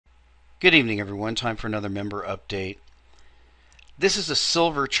Good evening, everyone. Time for another member update. This is a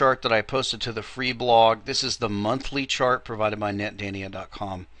silver chart that I posted to the free blog. This is the monthly chart provided by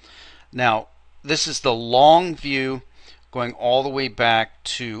netdania.com. Now, this is the long view going all the way back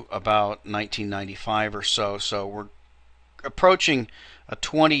to about 1995 or so. So we're approaching a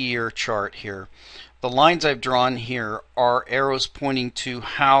 20-year chart here. The lines I've drawn here are arrows pointing to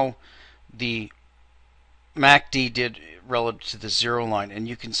how the MACD did relative to the zero line, and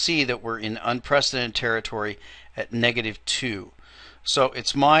you can see that we're in unprecedented territory at -2. So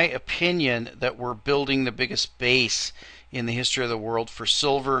it's my opinion that we're building the biggest base in the history of the world for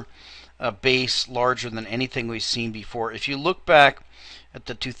silver, a base larger than anything we've seen before. If you look back at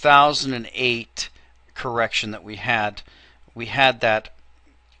the 2008 correction that we had that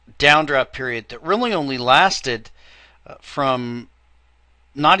downdraft period that really only lasted from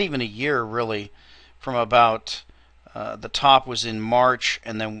not even a year, really, from about the top was in March,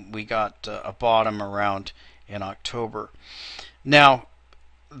 and then we got a bottom around in October. Now,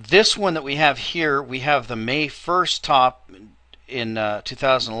 this one that we have here, we have the May 1st top in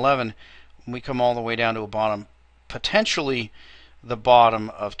 2011. We come all the way down to a bottom, potentially the bottom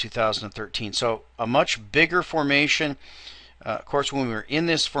of 2013. So a much bigger formation. Of course, when we were in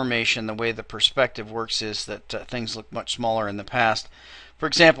this formation, the way the perspective works is that things look much smaller in the past. For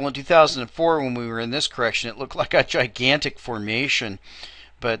example, in 2004, when we were in this correction, it looked like a gigantic formation.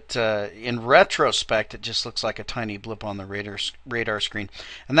 But in retrospect, it just looks like a tiny blip on the radar screen.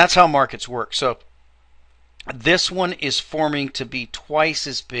 And that's how markets work. So this one is forming to be twice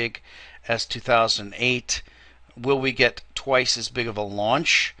as big as 2008. Will we get twice as big of a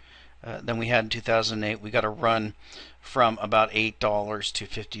launch than we had in 2008? We got a run from about $8 to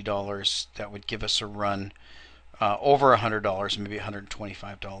 $50. That would give us a run over $100, maybe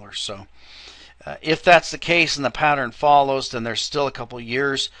 $125. So if that's the case and the pattern follows, then there's still a couple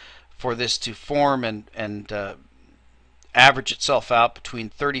years for this to form and average itself out between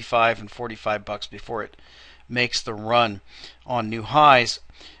 35 and 45 bucks before it makes the run on new highs.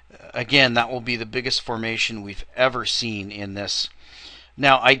 Again, that will be the biggest formation we've ever seen in this.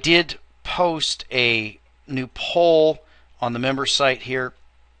 Now, I did post a new poll on the member site here,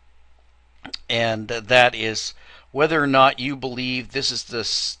 and that is whether or not you believe this is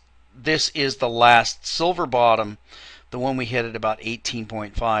the last silver bottom, the one we hit at about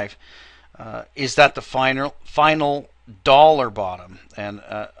 18.5. Is that the final dollar bottom? And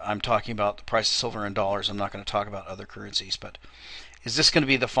I'm talking about the price of silver in dollars. I'm not going to talk about other currencies, but is this going to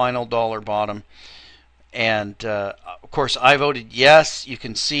be the final dollar bottom? And of course, I voted yes. You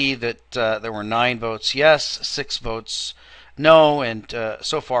can see that there were 9 votes yes, 6 votes no, and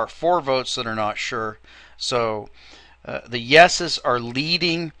so far 4 votes that are not sure. So the yeses are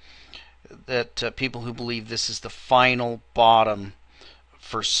leading, that people who believe this is the final bottom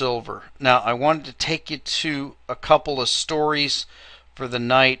for silver. Now, I wanted to take you to a couple of stories for the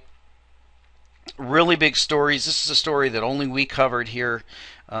night. Really big stories. This is a story that only we covered here.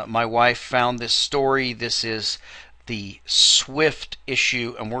 My wife found this story. This is the SWIFT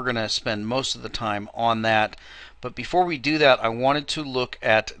issue, and we're going to spend most of the time on that. But before we do that, I wanted to look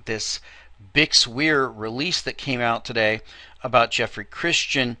at this Bix Weir release that came out today about Jeffrey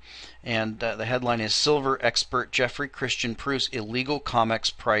Christian, and the headline is Silver Expert Jeffrey Christian Proves Illegal COMEX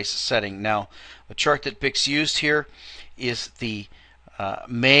Price Setting. Now, the chart that Bix used here is the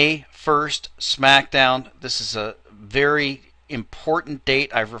May 1st SmackDown. This is a very important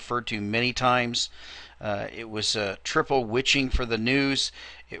date I've referred to many times. It was a triple witching for the news.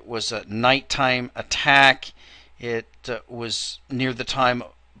 It was a nighttime attack. It was near the time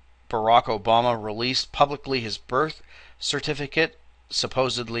Barack Obama released publicly his birth certificate,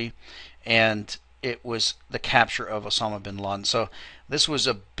 supposedly, and it was the capture of Osama bin Laden. So this was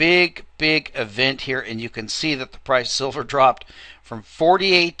a big event here, and you can see that the price of silver dropped from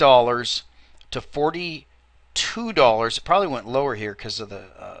 $48 to $42. It probably went lower here because of the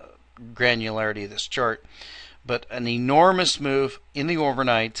granularity of this chart, but an enormous move in the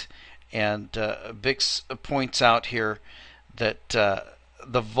overnight. And Bix points out here that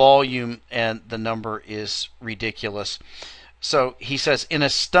the volume and the number is ridiculous. So he says, in a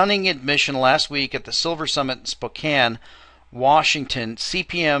stunning admission last week at the Silver Summit in Spokane, Washington,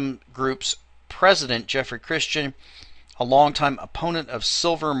 CPM Group's president, Jeffrey Christian, a longtime opponent of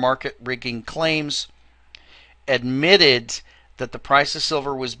silver market rigging claims, admitted that the price of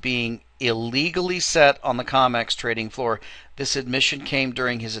silver was being illegally set on the COMEX trading floor. This admission came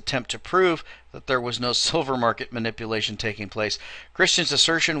during his attempt to prove that there was no silver market manipulation taking place. Christian's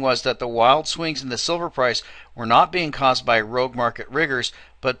assertion was that the wild swings in the silver price were not being caused by rogue market riggers,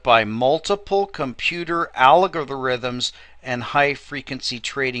 but by multiple computer algorithms and high-frequency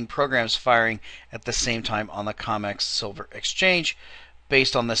trading programs firing at the same time on the COMEX silver exchange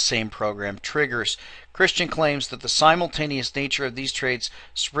based on the same program triggers. Christian claims that the simultaneous nature of these trades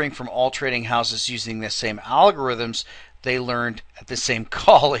spring from all trading houses using the same algorithms they learned at the same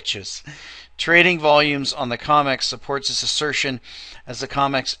colleges. Trading volumes on the COMEX supports this assertion, as the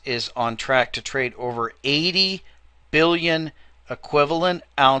COMEX is on track to trade over 80 billion equivalent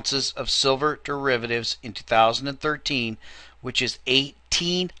ounces of silver derivatives in 2013, which is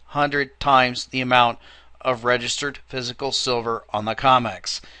 1,800 times the amount of registered physical silver on the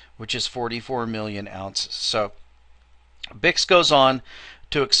COMEX, which is 44 million ounces. So Bix goes on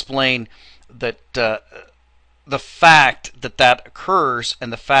to explain that the fact that that occurs,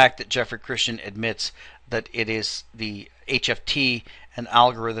 and the fact that Jeffrey Christian admits that it is the HFT and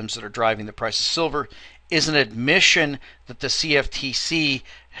algorithms that are driving the price of silver, is an admission that the CFTC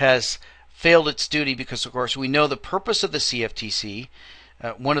has failed its duty, because of course we know the purpose of the CFTC.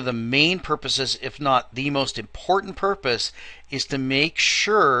 One of the main purposes, if not the most important purpose, is to make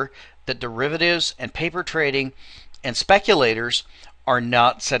sure that derivatives and paper trading and speculators are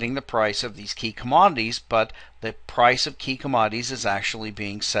not setting the price of these key commodities, but the price of key commodities is actually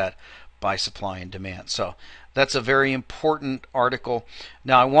being set by supply and demand. So that's a very important article.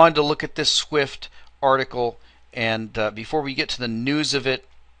 Now I wanted to look at this SWIFT article, and before we get to the news of it,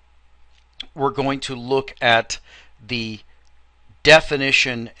 we're going to look at the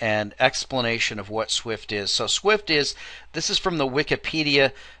definition and explanation of what SWIFT is. So SWIFT is, this is from the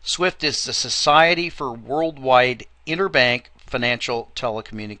Wikipedia, SWIFT is the Society for Worldwide Interbank Financial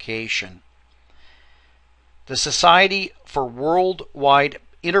Telecommunication. The Society for Worldwide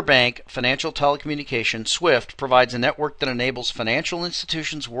Interbank Financial Telecommunication, SWIFT, provides a network that enables financial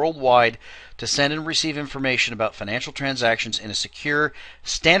institutions worldwide to send and receive information about financial transactions in a secure,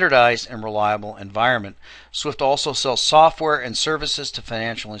 standardized, and reliable environment. SWIFT also sells software and services to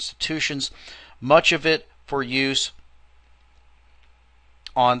financial institutions, much of it for use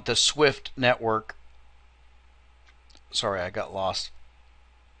on the SWIFT network. Sorry, I got lost.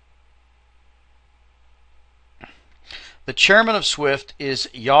 The chairman of SWIFT is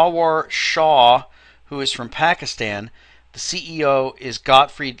Yawar Shah, who is from Pakistan. The CEO is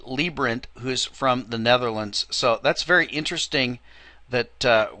Gottfried Leibrandt, who is from the Netherlands. So that's very interesting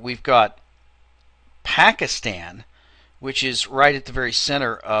that we've got Pakistan, which is right at the very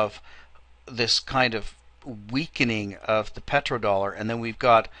center of this kind of weakening of the petrodollar. And then we've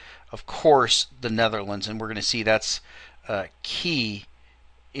got, of course, the Netherlands, and we're going to see that's key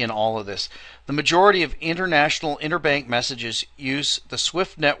in all of this. The majority of international interbank messages use the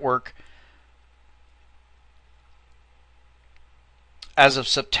SWIFT network. As of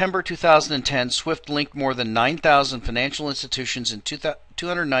September 2010, SWIFT linked more than 9,000 financial institutions in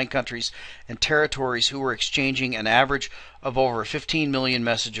 209 countries and territories who were exchanging an average of over 15 million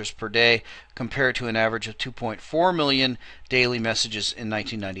messages per day, compared to an average of 2.4 million daily messages in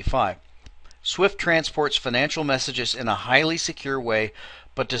 1995. SWIFT transports financial messages in a highly secure way,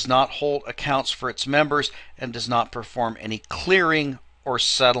 but does not hold accounts for its members and does not perform any clearing or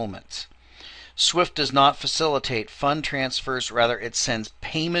settlements. SWIFT does not facilitate fund transfers, rather it sends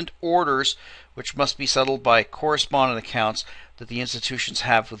payment orders which must be settled by correspondent accounts that the institutions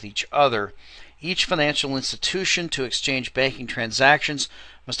have with each other. Each financial institution to exchange banking transactions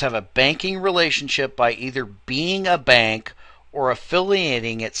must have a banking relationship by either being a bank or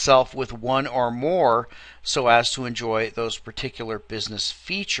affiliating itself with one or more so as to enjoy those particular business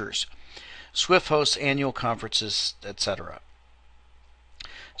features. SWIFT hosts annual conferences, etc.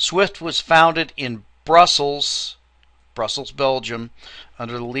 SWIFT was founded in Brussels, Belgium,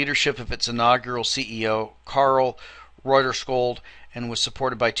 under the leadership of its inaugural CEO, Karl Reuterskiöld, and was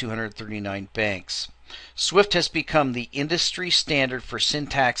supported by 239 banks. SWIFT has become the industry standard for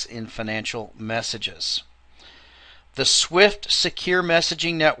syntax in financial messages. The SWIFT Secure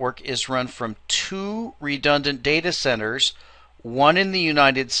Messaging Network is run from 2 redundant data centers, one in the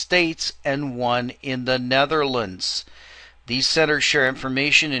United States and one in the Netherlands. These centers share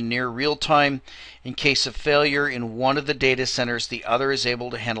information in near real time. In case of failure in one of the data centers, the other is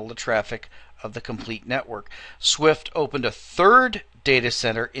able to handle the traffic of the complete network. SWIFT opened a 3rd data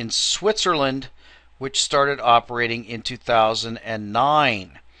center in Switzerland, which started operating in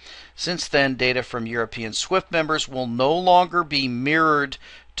 2009. Since then, data from European SWIFT members will no longer be mirrored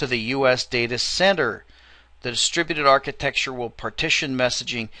to the U.S. data center. The distributed architecture will partition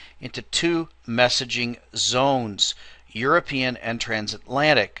messaging into two messaging zones, European and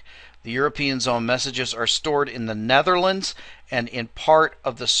transatlantic. The European zone messages are stored in the Netherlands and in part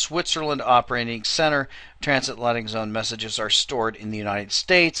of the Switzerland Operating Center. Transatlantic zone messages are stored in the United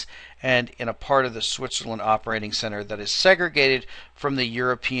States and in a part of the Switzerland Operating Center that is segregated from the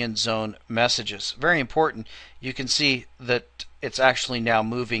European zone messages. Very important. You can see that it's actually now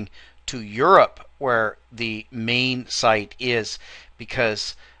moving to Europe where the main site is,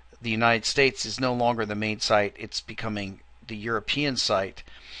 because the United States is no longer the main site. It's becoming the European site.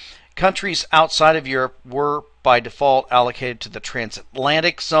 Countries outside of Europe were by default allocated to the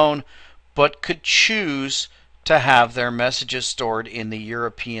transatlantic zone, but could choose to have their messages stored in the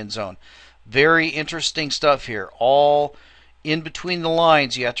European zone. Very interesting stuff here. All in between the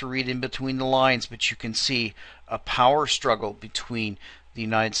lines. You have to read in between the lines, but you can see a power struggle between the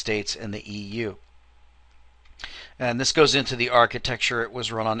United States and the EU. And this goes into the architecture. It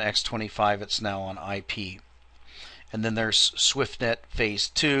was run on X25. It's now on IP. And then there's SwiftNet Phase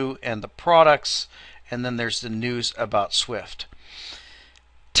 2 and the products. And then there's the news about Swift.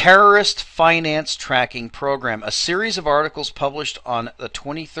 Terrorist Finance Tracking Program. A series of articles published on the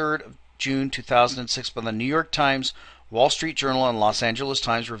 23rd of June 2006 by the New York Times, Wall Street Journal, and Los Angeles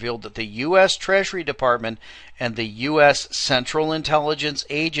Times revealed that the U.S. Treasury Department and the U.S. Central Intelligence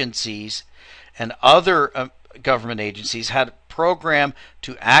Agencies and other government agencies had a program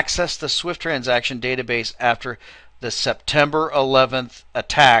to access the SWIFT transaction database after the September 11th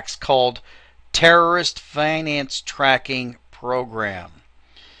attacks, called Terrorist Finance Tracking Program.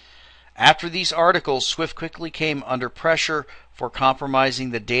 After these articles, SWIFT quickly came under pressure for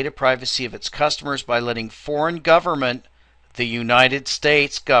compromising the data privacy of its customers by letting foreign government, the United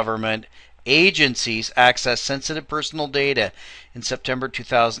States government, agencies access sensitive personal data. In September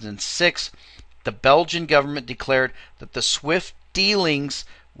 2006, the Belgian government declared that the SWIFT dealings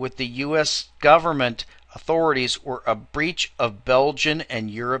with the U.S. government authorities were a breach of Belgian and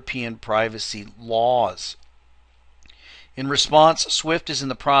European privacy laws. In response, SWIFT is in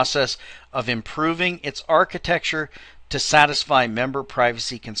the process of improving its architecture to satisfy member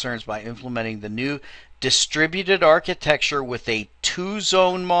privacy concerns by implementing the new distributed architecture with a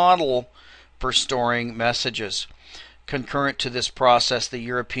two-zone model for storing messages. Concurrent to this process, the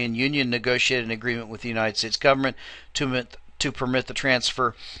European Union negotiated an agreement with the United States government to permit the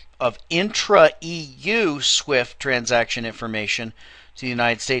transfer of intra-EU SWIFT transaction information to the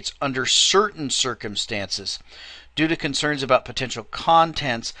United States under certain circumstances. Due to concerns about potential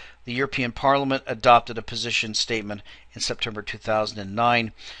contents, the European Parliament adopted a position statement in September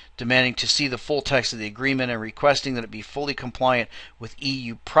 2009, demanding to see the full text of the agreement and requesting that it be fully compliant with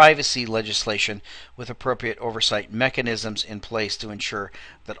EU privacy legislation, with appropriate oversight mechanisms in place to ensure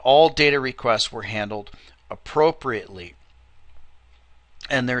that all data requests were handled appropriately.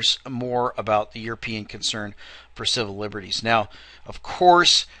 And there's more about the European concern for civil liberties. Now, of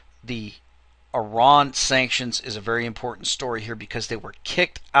course, the Iran sanctions is a very important story here because they were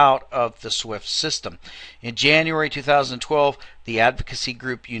kicked out of the SWIFT system. In January 2012, the advocacy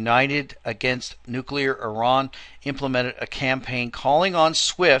group United Against Nuclear Iran implemented a campaign calling on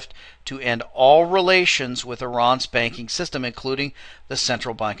SWIFT to end all relations with Iran's banking system, including the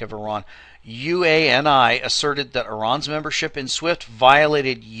Central Bank of Iran. UANI asserted that Iran's membership in SWIFT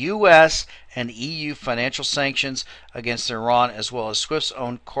violated U.S. and EU financial sanctions against Iran, as well as SWIFT's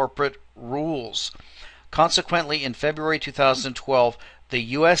own corporate rules. Consequently, in February 2012, the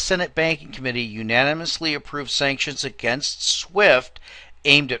U.S. Senate Banking Committee unanimously approved sanctions against SWIFT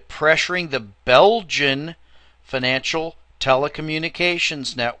aimed at pressuring the Belgian financial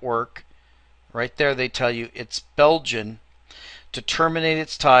telecommunications network. Right there they tell you it's Belgian, to terminate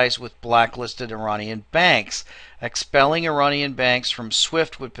its ties with blacklisted Iranian banks. Expelling Iranian banks from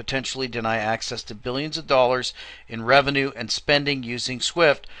SWIFT would potentially deny access to billions of dollars in revenue and spending using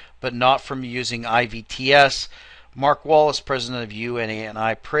SWIFT, but not from using IVTS. Mark Wallace, president of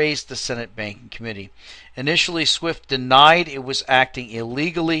UANI, praised the Senate Banking Committee. Initially, SWIFT denied it was acting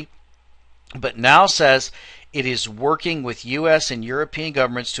illegally, but now says it is working with U.S. and European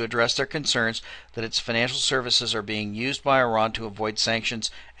governments to address their concerns that its financial services are being used by Iran to avoid sanctions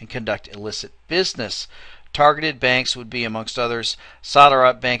and conduct illicit business. Targeted banks would be, amongst others,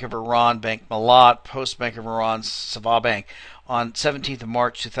 Sadarat Bank of Iran, Bank Malat, Post Bank of Iran, Sava Bank. On 17th of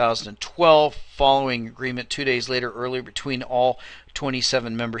March 2012, following agreement 2 days later, earlier between all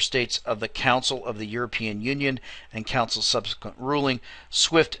 27 member states of the Council of the European Union and Council's subsequent ruling,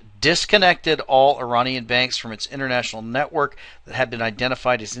 SWIFT disconnected all Iranian banks from its international network that had been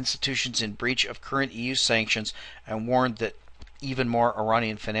identified as institutions in breach of current EU sanctions and warned that even more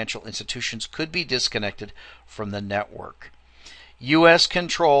Iranian financial institutions could be disconnected from the network. U.S.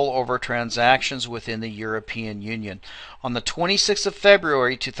 control over transactions within the European Union. On the 26th of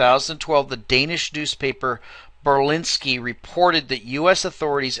February 2012, the Danish newspaper Berlingske reported that U.S.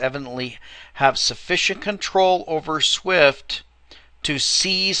 authorities evidently have sufficient control over SWIFT to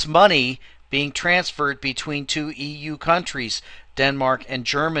seize money being transferred between two EU countries, Denmark and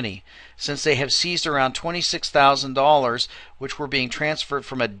Germany, since they have seized around $26,000 which were being transferred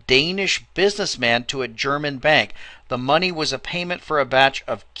from a Danish businessman to a German bank. The money was a payment for a batch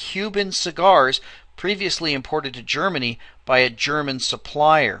of Cuban cigars previously imported to Germany by a German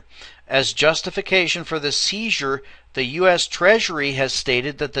supplier. As justification for the seizure, the U.S. Treasury has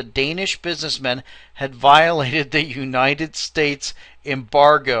stated that the Danish businessmen had violated the United States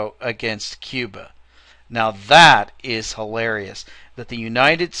embargo against Cuba. Now that is hilarious, that the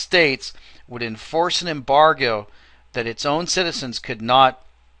United States would enforce an embargo that its own citizens could not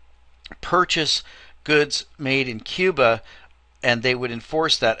purchase goods made in Cuba, and they would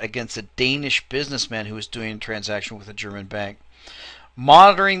enforce that against a Danish businessman who was doing a transaction with a German bank.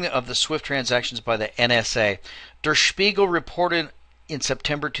 Monitoring of the SWIFT transactions by the NSA. Der Spiegel reported in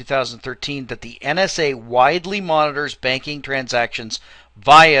September 2013 that the NSA widely monitors banking transactions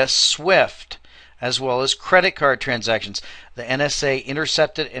via SWIFT, as well as credit card transactions. The NSA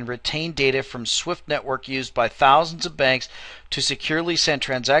intercepted and retained data from SWIFT network used by thousands of banks to securely send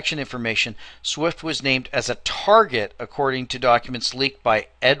transaction information. SWIFT was named as a target according to documents leaked by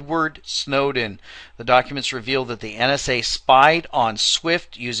Edward Snowden. The documents reveal that the NSA spied on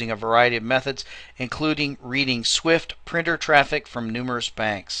SWIFT using a variety of methods, including reading SWIFT printer traffic from numerous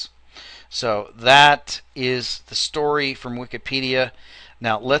banks. So that is the story from Wikipedia.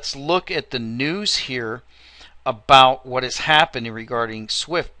 Now let's look at the news here about what is happening regarding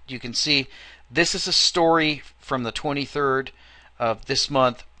SWIFT. You can see this is a story from the 23rd of this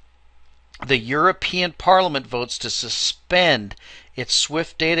month. The European Parliament votes to suspend its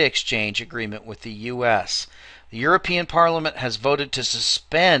SWIFT data exchange agreement with the U.S. The European Parliament has voted to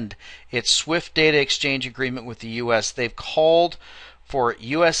suspend its SWIFT data exchange agreement with the U.S. They've called for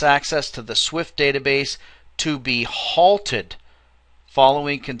U.S. access to the SWIFT database to be halted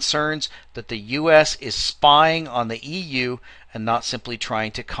following concerns that the U.S. is spying on the EU and not simply trying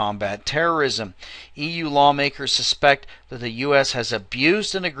to combat terrorism. EU lawmakers suspect that the U.S. has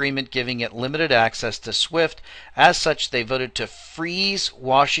abused an agreement giving it limited access to SWIFT. As such, they voted to freeze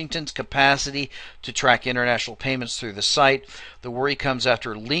Washington's capacity to track international payments through the site. The worry comes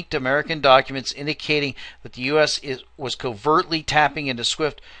after leaked American documents indicating that the U.S. was covertly tapping into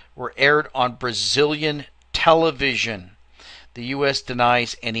SWIFT were aired on Brazilian television. The U.S.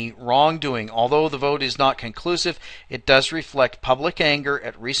 denies any wrongdoing. Although the vote is not conclusive, it does reflect public anger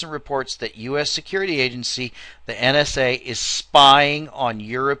at recent reports that U.S. security agency, the NSA, is spying on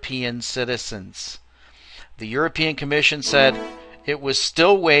European citizens. The European Commission said it was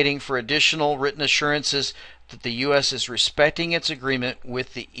still waiting for additional written assurances that the U.S. is respecting its agreement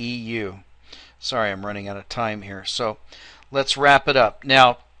with the EU. Sorry, I'm running out of time here. So let's wrap it up.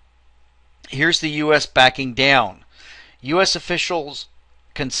 Now, here's the U.S. backing down. U.S. officials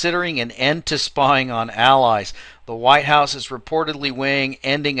considering an end to spying on allies. The White House is reportedly weighing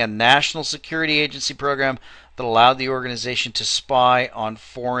ending a national security agency program that allowed the organization to spy on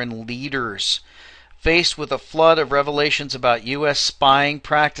foreign leaders. Faced with a flood of revelations about U.S. spying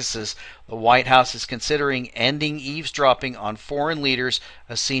practices, the White House is considering ending eavesdropping on foreign leaders,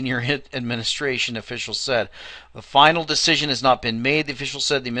 a senior administration official said. The final decision has not been made. The official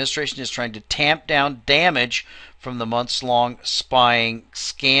said the administration is trying to tamp down damage from the months-long spying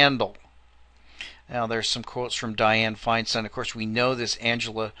scandal. Now, there's some quotes from Dianne Feinstein. Of course, we know this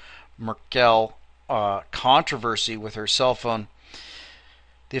Angela Merkel controversy with her cell phone.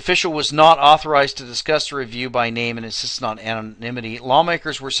 The official was not authorized to discuss the review by name and insisted on anonymity.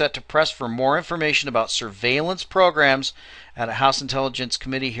 Lawmakers were set to press for more information about surveillance programs at a House Intelligence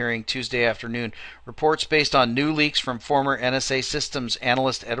Committee hearing Tuesday afternoon. Reports based on new leaks from former NSA systems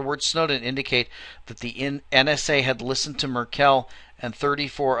analyst Edward Snowden indicate that the NSA had listened to Merkel and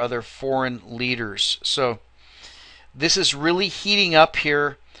 34 other foreign leaders. So this is really heating up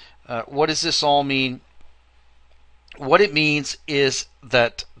here. What does this all mean? What it means is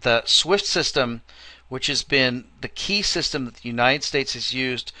that the SWIFT system, which has been the key system that the United States has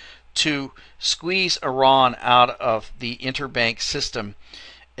used to squeeze Iran out of the interbank system,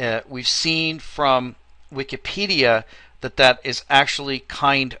 we've seen from Wikipedia that that is actually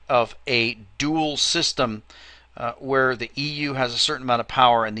kind of a dual system where the EU has a certain amount of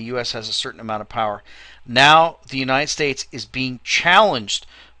power and the US has a certain amount of power. Now the United States is being challenged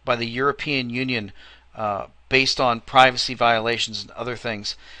by the European Union based on privacy violations and other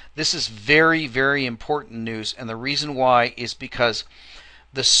things. This is very, very important news, and the reason why is because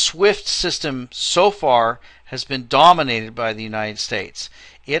the SWIFT system so far has been dominated by the United States.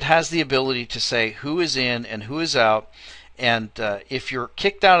 It has the ability to say who is in and who is out, and if you're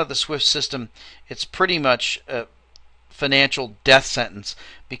kicked out of the SWIFT system, it's pretty much a financial death sentence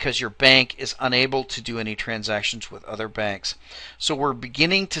because your bank is unable to do any transactions with other banks. So we're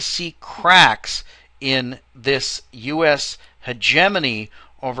beginning to see cracks in this U.S. hegemony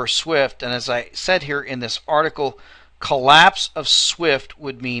over SWIFT, and as I said here in this article, collapse of SWIFT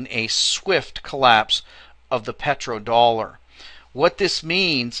would mean a swift collapse of the petrodollar. What this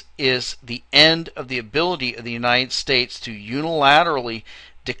means is the end of the ability of the United States to unilaterally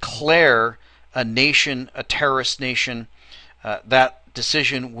declare a nation a terrorist nation. That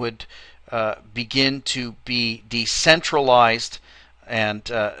decision would begin to be decentralized, and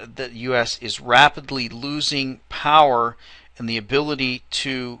the U.S. is rapidly losing power and the ability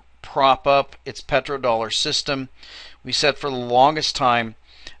to prop up its petrodollar system. We said for the longest time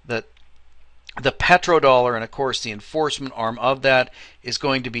that the petrodollar, and of course the enforcement arm of that, is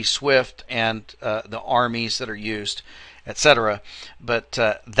going to be SWIFT and the armies that are used, etc. But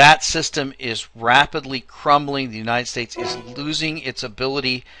that system is rapidly crumbling. The United States is losing its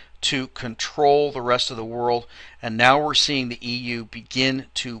ability to control the rest of the world, and now we're seeing the EU begin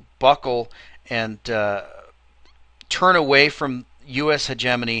to buckle and turn away from U.S.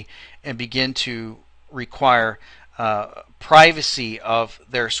 hegemony and begin to require privacy of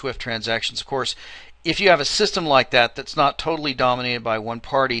their SWIFT transactions. Of course, if you have a system like that that's not totally dominated by one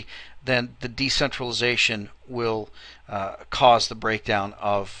party, then the decentralization will cause the breakdown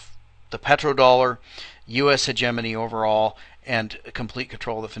of the petrodollar, U.S. hegemony overall, and complete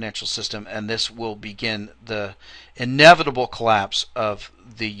control of the financial system, and this will begin the inevitable collapse of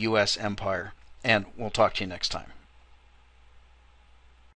the U.S. empire. And we'll talk to you next time.